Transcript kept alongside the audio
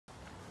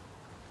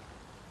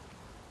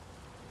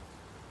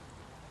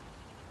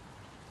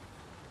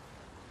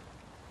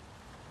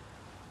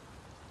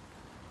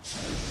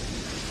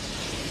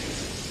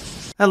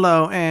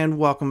Hello and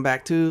welcome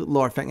back to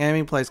Lord Fenton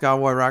Gaming plays God of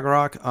War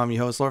Ragnarok. I'm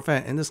your host Lord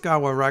Fenton. In this God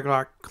of War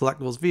Ragnarok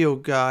collectibles video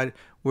guide,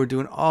 we're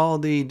doing all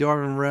the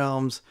Dwarven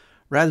Realms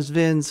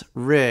Radsvinn's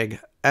rig.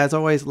 As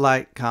always,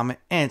 like, comment,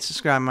 and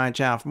subscribe to my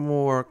channel for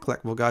more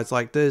collectible guides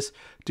like this.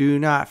 Do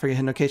not forget to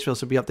hit notification bells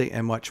to be updated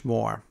and much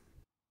more.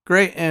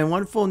 Great and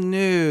wonderful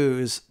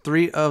news.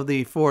 3 of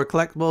the 4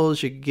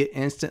 collectibles you can get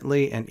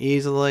instantly and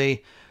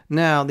easily.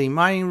 Now, the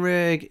mining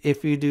rig,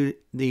 if you do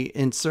the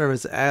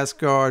in-service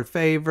Asgard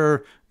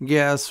Favor,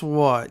 guess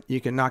what? You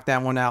can knock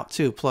that one out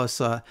too. Plus,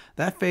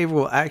 that favor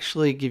will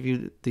actually give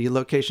you the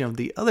location of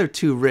the other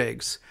 2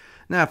 rigs.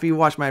 Now, if you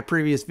watch my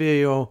previous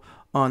video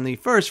on the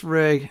first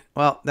rig,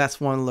 well, that's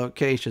one of the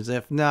locations.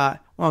 If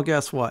not, well,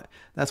 guess what?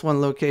 That's one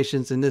of the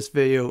locations in this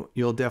video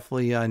you'll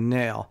definitely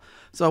nail.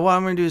 So what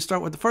I'm going to do is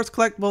start with the first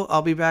collectible.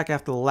 I'll be back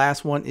after the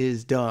last one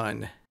is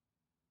done.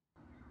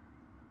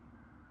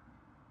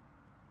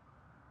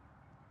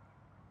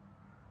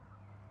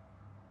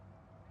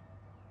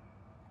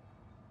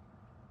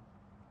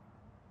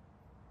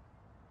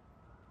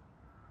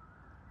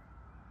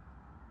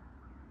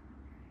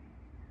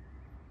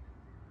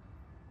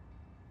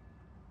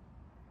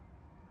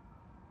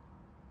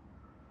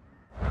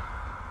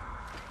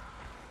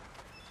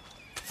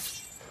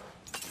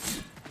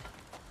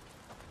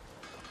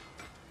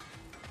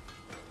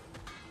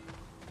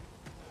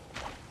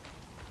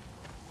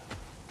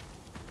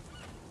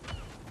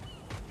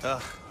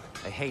 Ugh,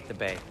 I hate the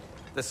bay.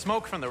 The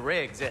smoke from the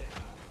rigs,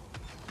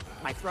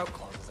 my throat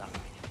closes up.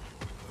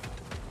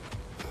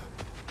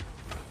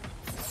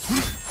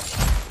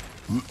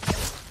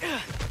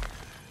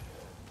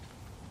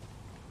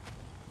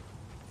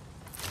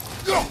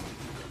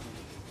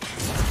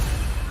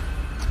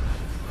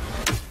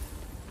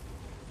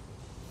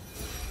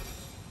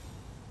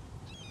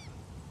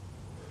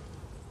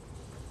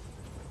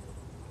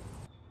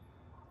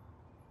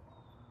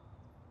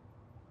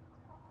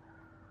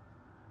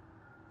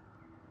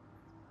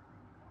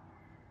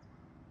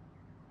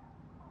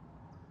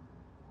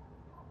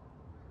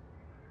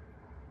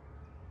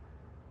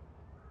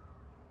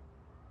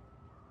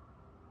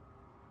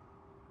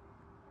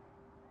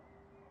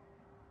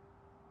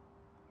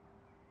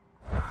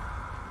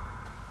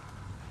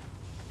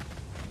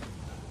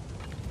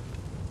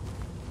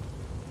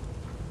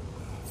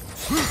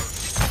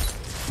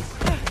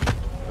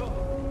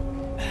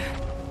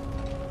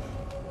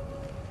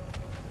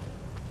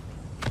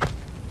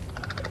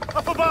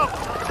 Up above!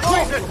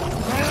 Poison!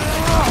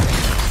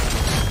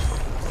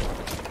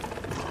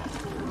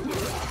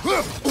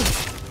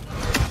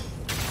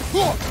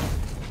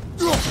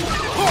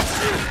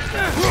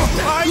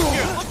 Behind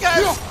you! Look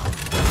out!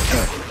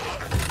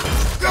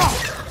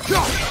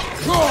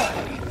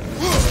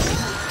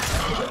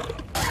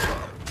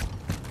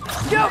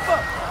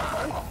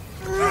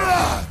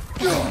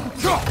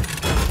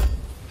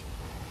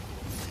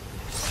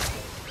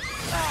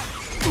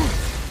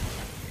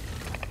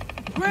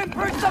 Grim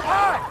perched up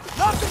high!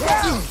 Knock him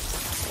down!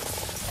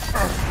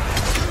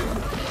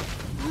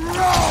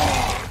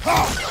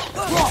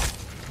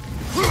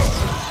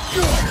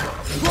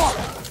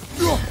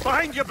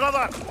 Behind you,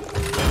 brother!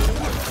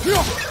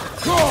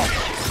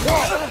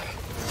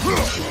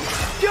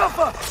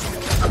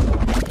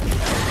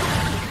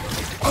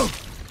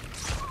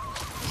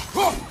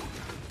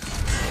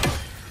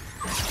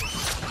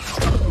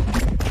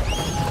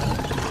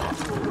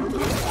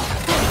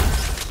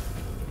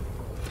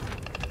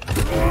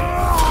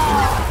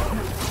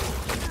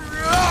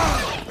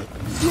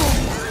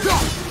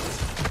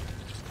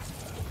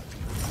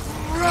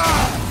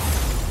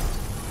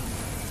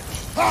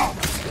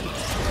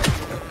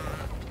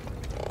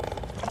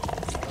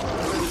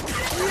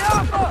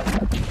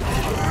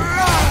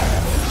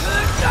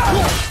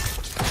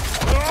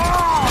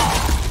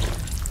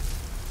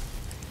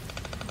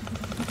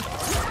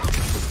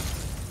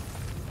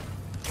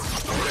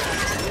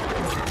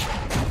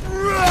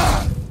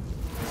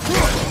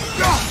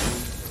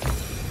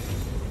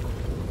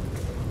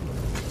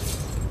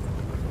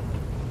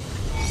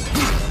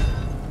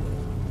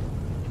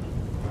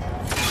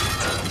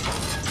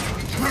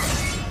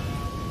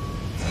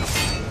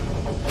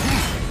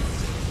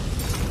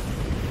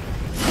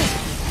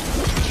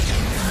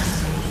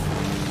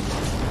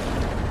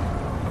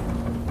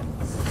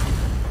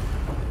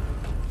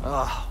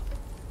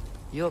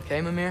 You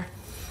okay, Mimir?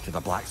 To the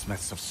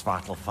blacksmiths of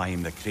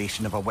Svartalfheim, the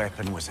creation of a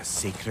weapon was a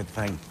sacred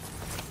thing.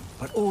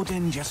 But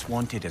Odin just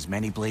wanted as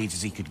many blades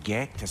as he could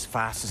get, as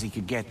fast as he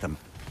could get them.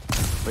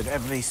 With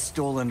every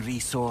stolen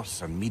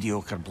resource and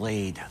mediocre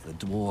blade, the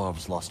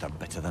dwarves lost a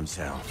bit of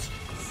themselves.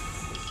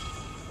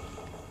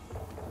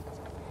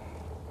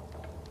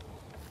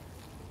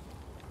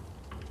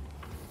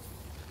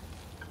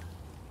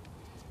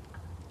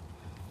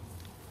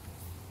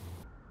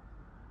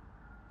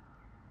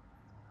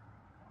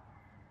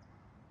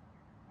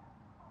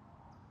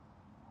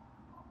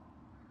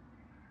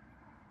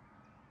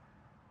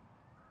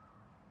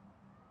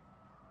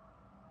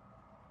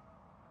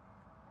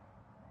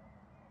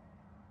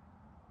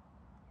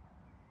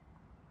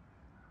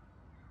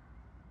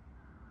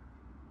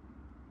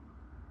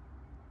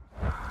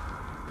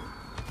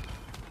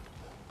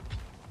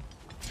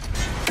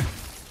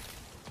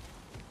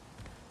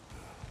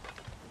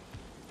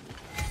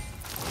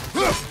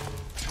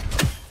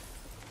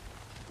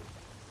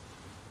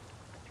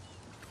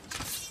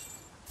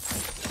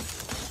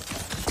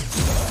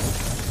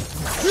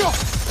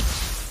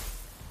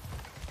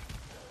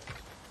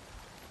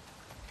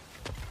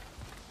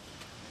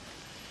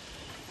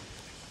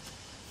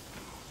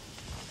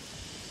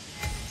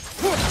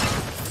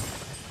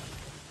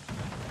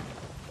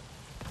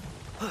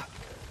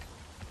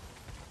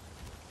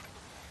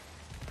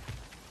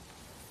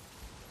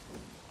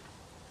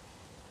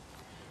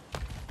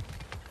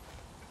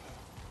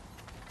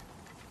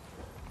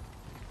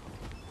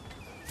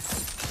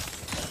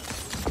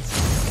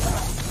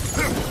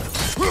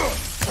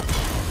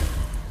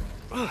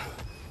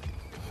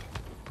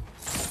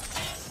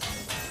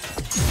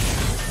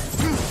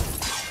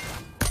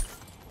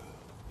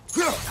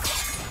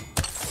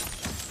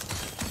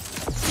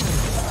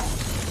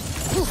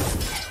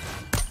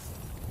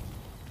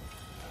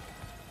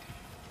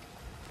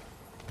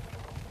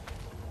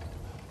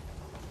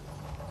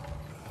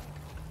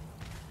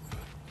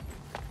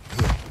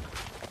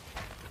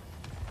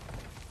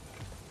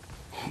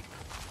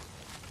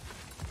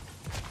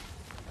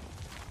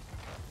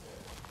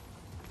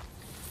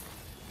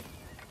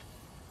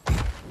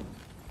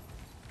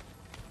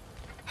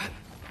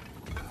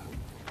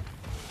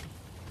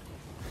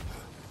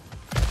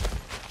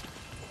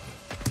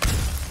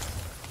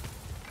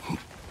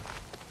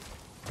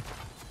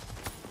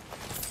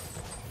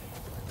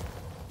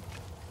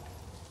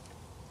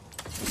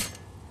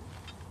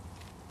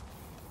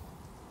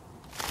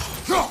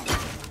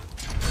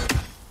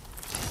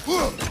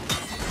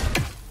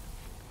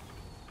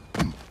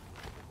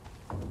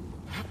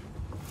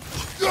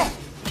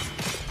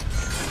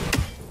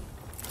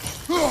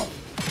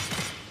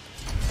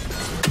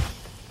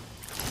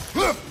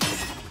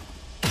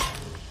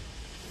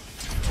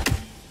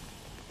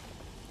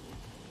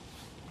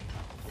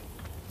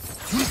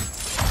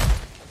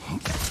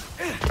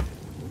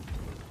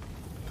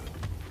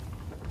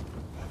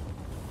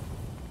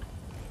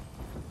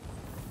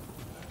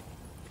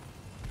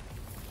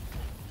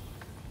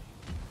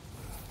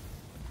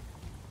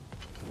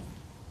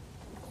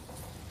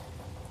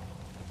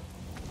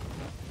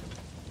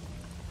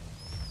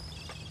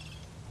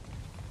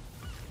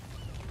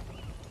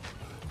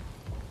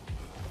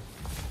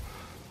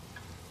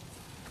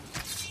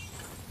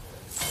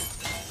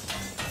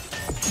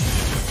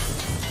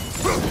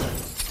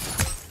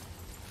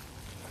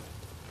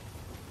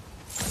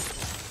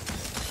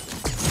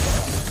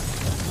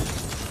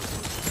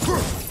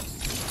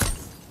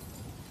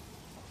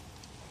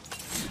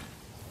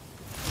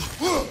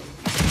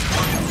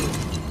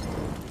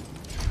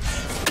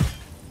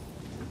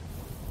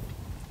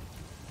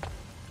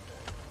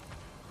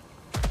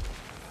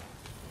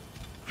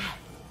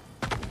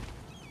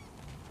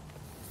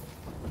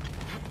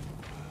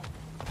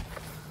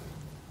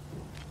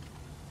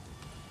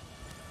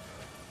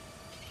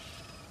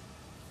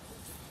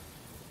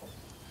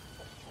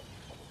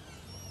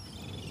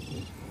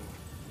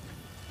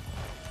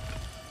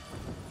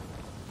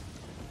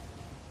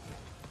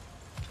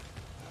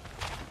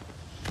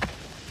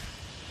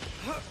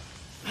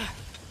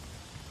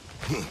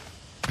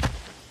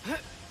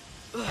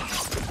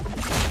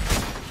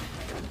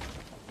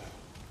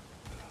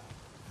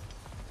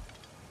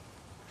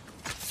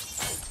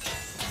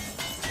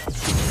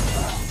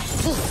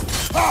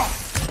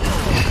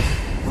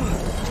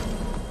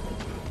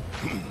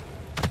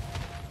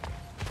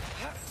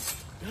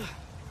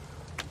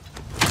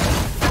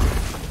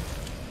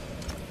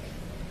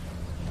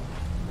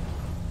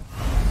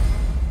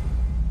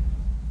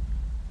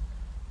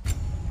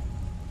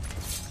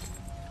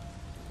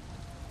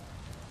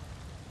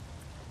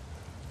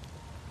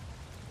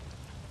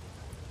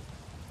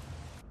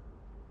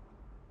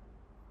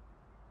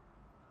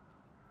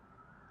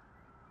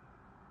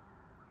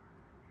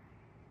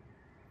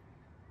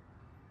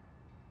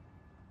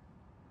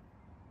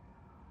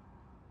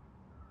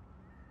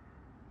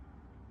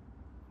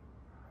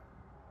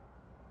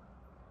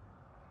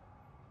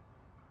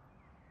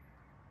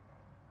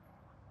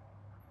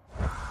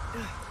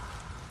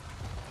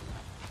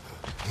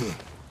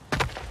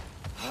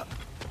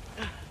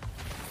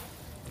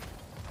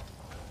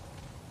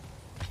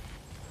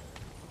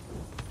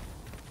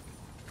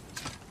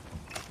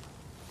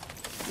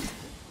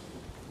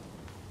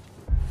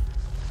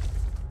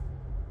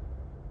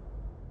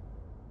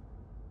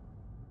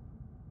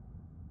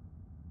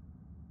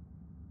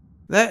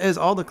 That is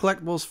all the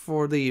collectibles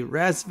for the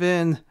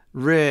Radsvinn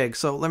rig.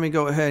 So let me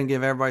go ahead and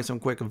give everybody some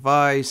quick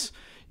advice.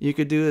 You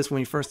could do this when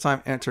you first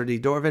time enter the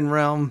Dwarven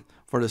realm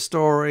for the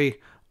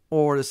story,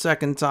 or the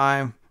second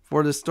time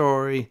for the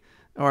story,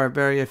 or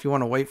Barry, if you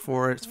want to wait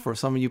for it for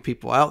some of you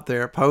people out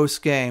there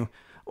post game,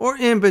 or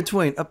in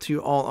between. Up to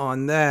you all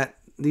on that.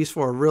 These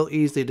four are real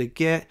easy to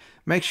get.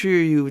 Make sure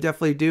you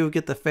definitely do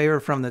get the favor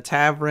from the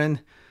tavern,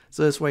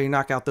 so this way you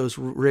knock out those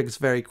rigs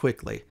very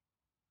quickly.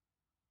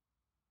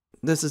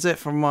 This is it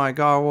for my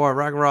God of War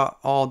Ragnarok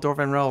all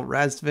Dwarven Realm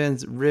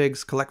Radsvinn's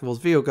Rigs Collectibles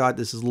video guide.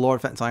 This is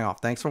Lord Fenton signing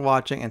off. Thanks for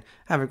watching and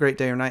have a great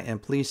day or night,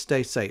 and please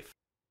stay safe.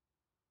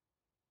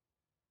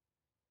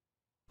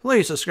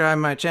 Please subscribe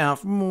to my channel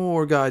for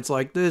more guides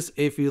like this.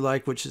 If you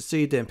like what you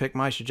see, then pick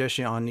my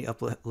suggestion on the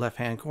upper left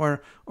hand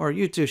corner or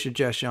YouTube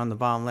suggestion on the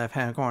bottom left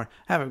hand corner.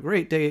 Have a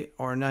great day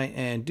or night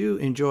and do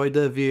enjoy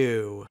the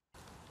view.